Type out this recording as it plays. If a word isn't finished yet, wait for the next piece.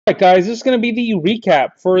All right, guys, this is going to be the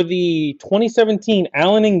recap for the 2017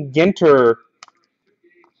 Allen and Ginter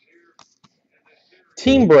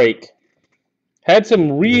team break. Had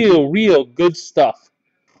some real good stuff,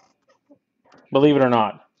 believe it or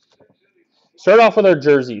not. Start off with our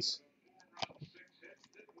jerseys.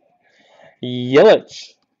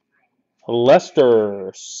 Yelich,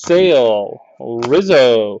 Lester, Sale,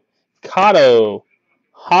 Rizzo, Cotto,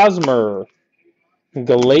 Hosmer,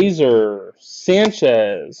 Glazer,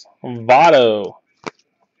 Sanchez, Votto,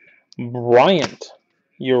 Bryant,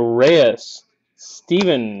 Urias,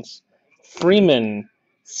 Stevens, Freeman,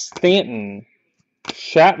 Stanton,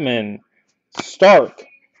 Chapman, Stark,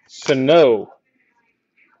 Sano,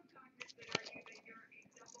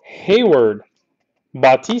 Hayward,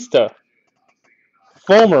 Bautista,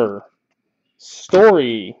 Fulmer,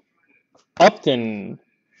 Story, Upton,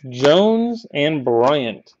 Jones, and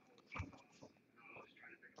Bryant.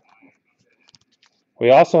 We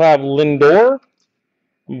also have Lindor,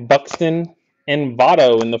 Buxton, and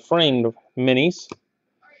Votto in the framed minis.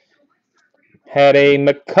 Had a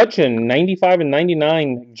McCutchen 95 and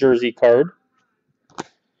 99 jersey card.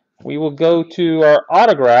 We will go to our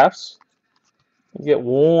autographs. Get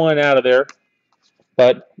one out of there.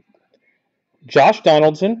 But Josh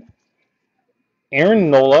Donaldson, Aaron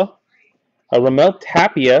Nola, a Ramel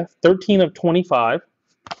Tapia, 13 of 25.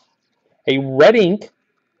 A red ink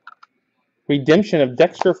redemption of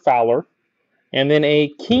Dexter Fowler. And then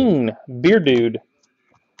a King Beer Dude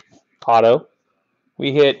auto.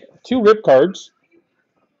 We hit two rip cards.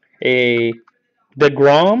 A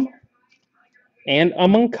DeGrom and a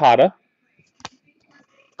Moncada.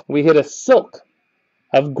 We hit a Silk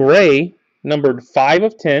of Gray, numbered 5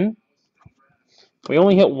 of 10. We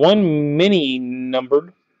only hit one mini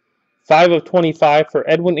numbered 5 of 25 for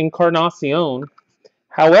Edwin Encarnacion.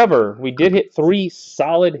 However, we did hit 3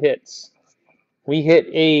 solid hits. We hit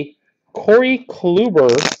a Corey Kluber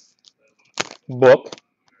book,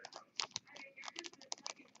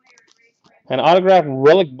 an autographed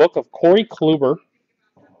relic book of Corey Kluber.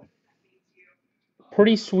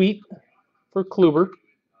 Pretty sweet for Kluber.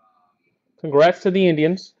 Congrats to the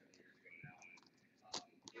Indians.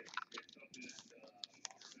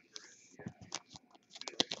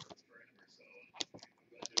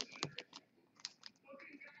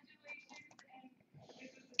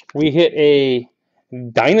 We hit a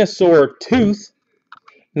Dinosaur Tooth,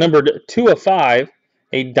 numbered 2 of 5.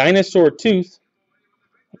 A Dinosaur Tooth.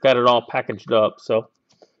 Got it all packaged up, so.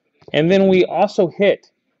 And then we also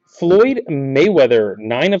hit Floyd Mayweather,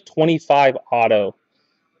 9 of 25 auto.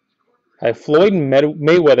 A Floyd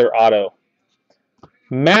Mayweather auto.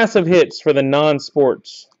 Massive hits for the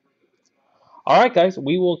non-sports. All right, guys,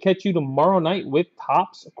 we will catch you tomorrow night with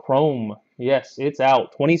Topps Chrome. Yes, it's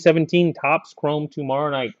out. 2017 Topps Chrome tomorrow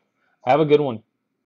night. Have a good one.